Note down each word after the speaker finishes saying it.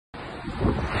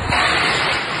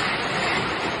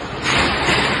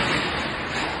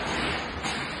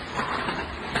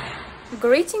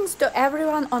Greetings to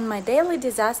everyone on my daily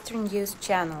disaster news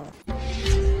channel.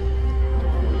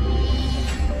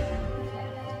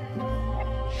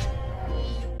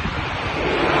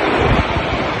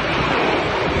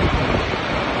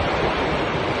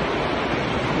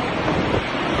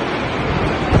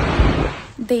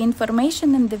 The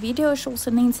information in the video shows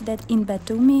an incident in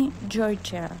Batumi,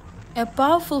 Georgia. A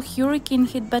powerful hurricane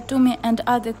hit Batumi and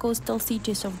other coastal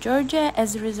cities of Georgia,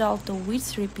 as a result of which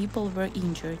 3 people were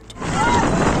injured.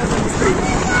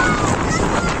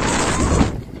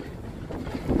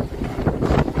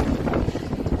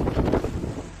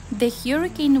 The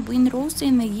hurricane wind rose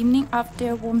in the evening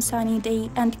after a warm sunny day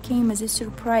and came as a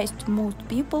surprise to most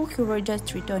people who were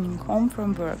just returning home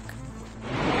from work.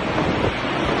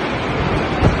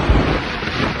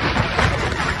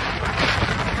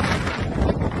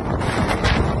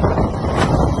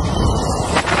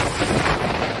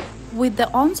 With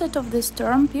the onset of the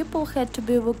storm, people had to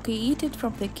be evacuated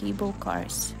from the cable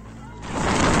cars.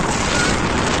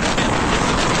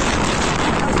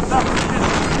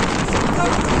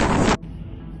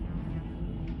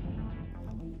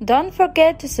 Don't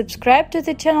forget to subscribe to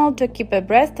the channel to keep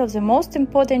abreast of the most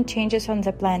important changes on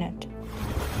the planet.